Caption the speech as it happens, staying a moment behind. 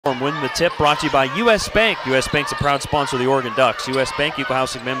Win the tip brought to you by U.S. Bank. U.S. Bank's a proud sponsor of the Oregon Ducks. U.S. Bank, equal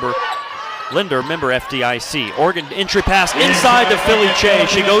housing member, lender, member FDIC. Oregon entry pass inside to Philly Che.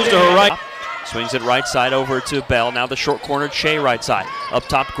 She goes to her right. Swings it right side over to Bell. Now the short corner, Che right side. Up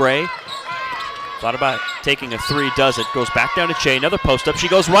top, Gray. Thought about taking a three, does it. Goes back down to Che. Another post up. She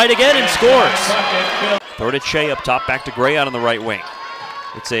goes right again and scores. Throw to Che up top, back to Gray out on the right wing.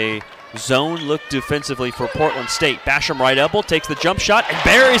 It's a zone look defensively for Portland State. Basham right elbow, takes the jump shot and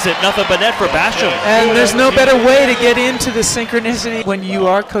buries it. Nothing but net for Basham. And there's no better way to get into the synchronicity when you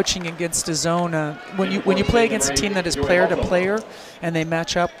are coaching against a zone. When you play against a team that is player to player and they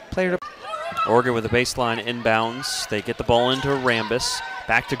match up player to. Oregon with a baseline inbounds. They get the ball into Rambis.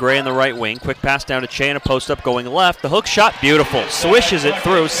 Back to Gray in the right wing. Quick pass down to Che and a post up going left. The hook shot, beautiful. Swishes it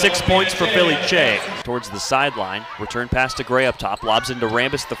through. 6 points for Philly Che. Towards the sideline. Return pass to Gray up top. Lobs into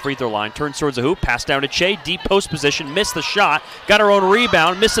Rambis at the free throw line. Turns towards the hoop. Pass down to Che. Deep post position. Missed the shot. Got her own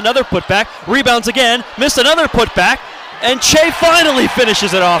rebound. Missed another putback. Rebounds again. Missed another putback. And Che finally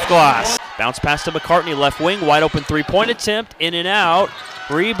finishes it off glass. Bounce pass to McCartney. Left wing. Wide open three-point attempt. In and out.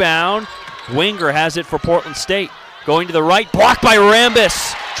 Rebound. Winger has it for Portland State. Going to the right, blocked by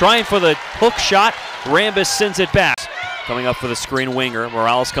Rambis. Trying for the hook shot. Rambis sends it back. Coming up for the screen, Winger.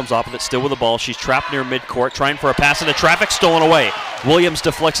 Morales comes off with it, still with the ball. She's trapped near midcourt, trying for a pass into traffic, stolen away. Williams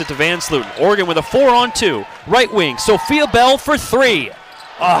deflects it to Van Sluten. Oregon with a 4-on-2. Right wing, Sophia Bell for three.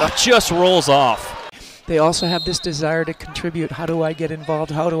 Just rolls off. They also have this desire to contribute. How do I get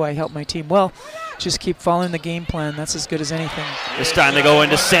involved? How do I help my team? Well, just keep following the game plan. That's as good as anything. This time they go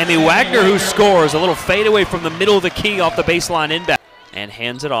into Sammy Wagner, who scores. A little fadeaway from the middle of the key off the baseline inbound. And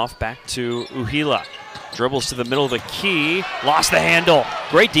hands it off back to Uhila. Dribbles to the middle of the key. Lost the handle.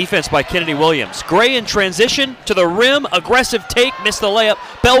 Great defense by Kennedy Williams. Gray in transition to the rim. Aggressive take. Missed the layup.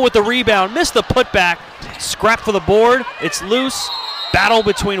 Bell with the rebound. Missed the putback. Scrap for the board. It's loose. Battle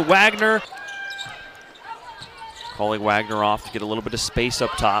between Wagner. Calling Wagner off to get a little bit of space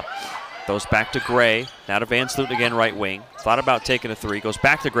up top. Goes back to Gray. Now to Van Sluten again, right wing. Thought about taking a three. Goes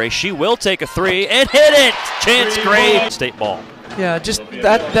back to Gray. She will take a three and hit it! Chance Gray. State ball. Yeah, just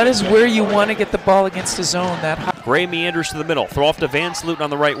that is where you want to get the ball against the zone. Gray meanders to the middle. Throw off to Van Sluten on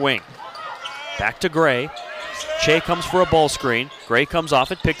the right wing. Back to Gray. Che comes for a ball screen. Gray comes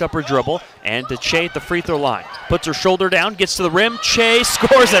off it, picked up her dribble, and to Che at the free throw line. Puts her shoulder down, gets to the rim. Che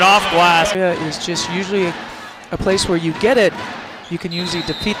scores it off glass. It's just usually a place where you get it, you can usually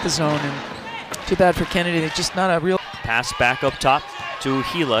defeat the zone. And too bad for Kennedy, it's just not a real. Pass back up top to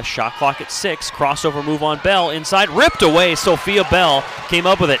Gila. Shot clock at 6. Crossover move on Bell. Inside, ripped away. Sophia Bell came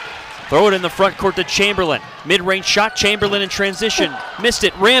up with it. Throw it in the front court to Chamberlain. Mid-range shot, Chamberlain in transition. Missed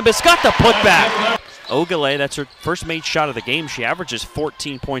it. Rambis got the putback. Ogilvy, that's her first made shot of the game. She averages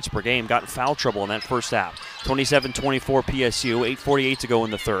 14 points per game. Got in foul trouble in that first half. 27-24 PSU, 8:48 to go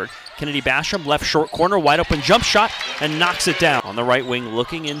in the third. Kennedy Basham, left short corner, wide open jump shot, and knocks it down. On the right wing,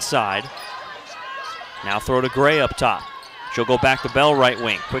 looking inside. Now throw to Gray up top. She'll go back to Bell, right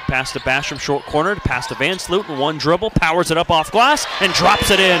wing. Quick pass to Basham, short corner, pass to Van Sluten, one dribble, powers it up off glass, and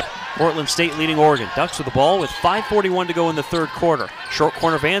drops it in. Portland State leading Oregon. Ducks with the ball with 5:41 to go in the third quarter. Short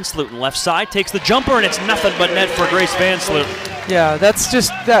corner Van Sluten, left side, takes the jumper, and it's nothing but net for Grace Van Sluten. Yeah, that's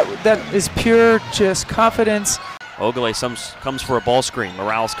just, that is pure just confidence. Ogilvy comes for a ball screen.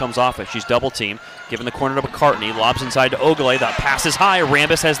 Morales comes off it. She's double teamed. Giving the corner to McCartney. Lobs inside to Ogilvy. The pass is high.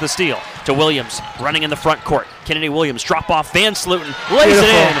 Rambis has the steal. To Williams. Running in the front court. Kennedy Williams. Drop off. Van Sluten lays it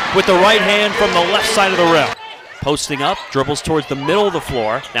in with the right hand from the left side of the rim. Posting up. Dribbles towards the middle of the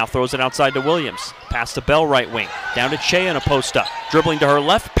floor. Now throws it outside to Williams. Pass to Bell, right wing. Down to Che on a post up. Dribbling to her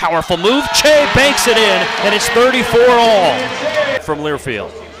left. Powerful move. Che banks it in. And it's 34-all from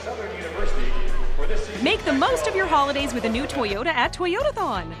Learfield. Make the most of your holidays with a new Toyota at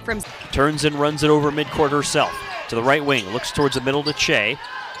Toyotathon. Turns and runs it over midcourt herself. To the right wing, looks towards the middle to Che.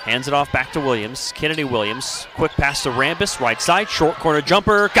 Hands it off back to Williams. Kennedy Williams. Quick pass to Rambis, right side, short corner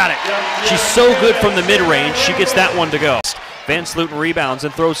jumper. Got it. She's so good from the mid-range, she gets that one to go. Van Sluten rebounds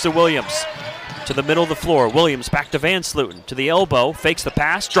and throws to Williams. To the middle of the floor, Williams back to Van Sluten. To the elbow, fakes the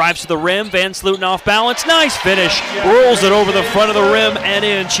pass, drives to the rim. Van Sluten off balance, nice finish. Rolls it over the front of the rim and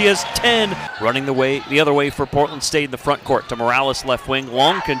in. She has 10. Running the other way for Portland State in the front court. To Morales, left wing,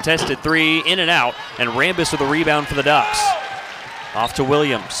 long contested three, in and out. And Rambis with a rebound for the Ducks. Off to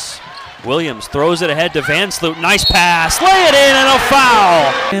Williams. Williams throws it ahead to Van Sluten. Nice pass, lay it in and a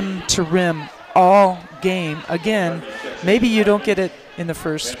foul. Rim to rim all game. Again, maybe you don't get it in the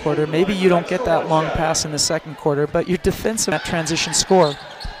first quarter. Maybe you don't get that long pass in the second quarter, but your defensive transition score.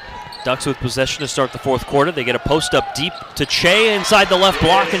 Ducks with possession to start the fourth quarter. They get a post up deep to Che inside the left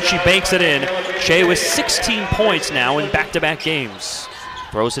block, and she banks it in. Che with 16 points now in back-to-back games.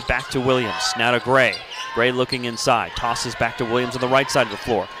 Throws it back to Williams, now to Gray. Gray looking inside, tosses back to Williams on the right side of the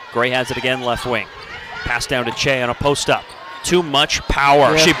floor. Gray has it again, left wing. Pass down to Che on a post-up. Too much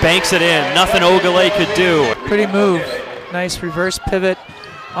power. Yeah. She banks it in. Nothing Ogale could do. Pretty move. Nice reverse pivot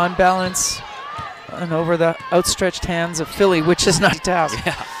on balance and over the outstretched hands of Philly, which is not a task.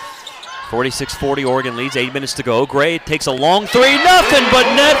 Yeah. 46-40, Oregon leads, 8 minutes to go. Gray takes a long three, nothing but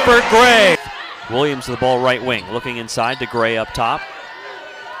net for Gray. Williams with the ball right wing, looking inside to Gray up top.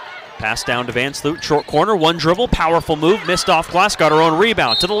 Pass down to Van Sloot, short corner, one dribble, powerful move, missed off glass, got her own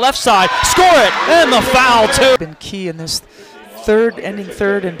rebound. To the left side, score it, and the foul too. Been key in this ending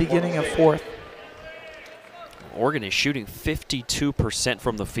third and beginning of fourth. Oregon is shooting 52%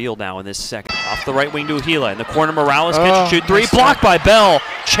 from the field now in this second. Off the right wing to Gila. In the corner, Morales catch and shoot three. Nice Blocked by Bell.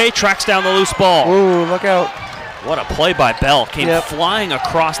 Che tracks down the loose ball. Ooh, look out. What a play by Bell. Came Yep. flying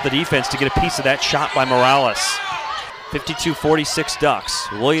across the defense to get a piece of that shot by Morales. 52-46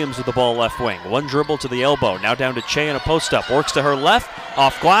 Ducks. Williams with the ball left wing. One dribble to the elbow. Now down to Che in a post-up. Works to her left.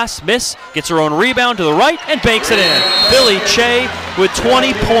 Off glass. Miss. Gets her own rebound to the right and banks it in. Philly Che with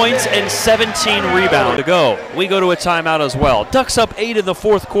 20 points and 17 rebounds to go. We go to a timeout as well. Ducks up 8 in the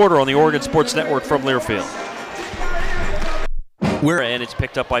fourth quarter on the Oregon Sports Network from Learfield. And it's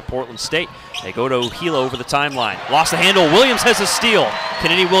picked up by Portland State. They go to Gila over the timeline. Lost the handle. Williams has a steal.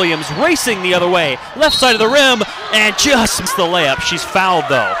 Kennedy Williams racing the other way. Left side of the rim and just missed the layup. She's fouled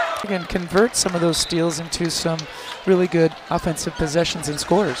though. You can convert some of those steals into some really good offensive possessions and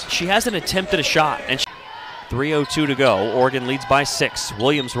scores. She hasn't attempted a shot. And 3:02 to go. Oregon leads by 6.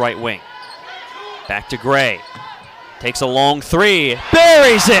 Williams right wing. Back to Gray. Takes a long three.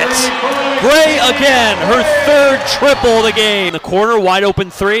 Buries it! Gray again, her third triple of the game. The corner, wide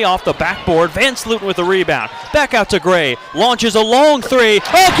open three off the backboard. Van Sloot with the rebound. Back out to Gray. Launches a long three.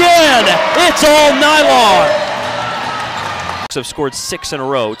 Again! It's all nylon! Have scored 6 in a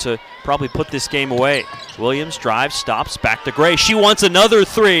row to probably put this game away. Williams drives, stops, back to Gray. She wants another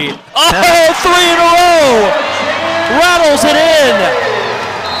three. Oh, 3 in a row! Rattles it in!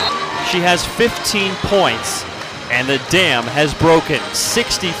 She has 15 points. And the dam has broken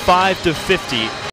 65-50.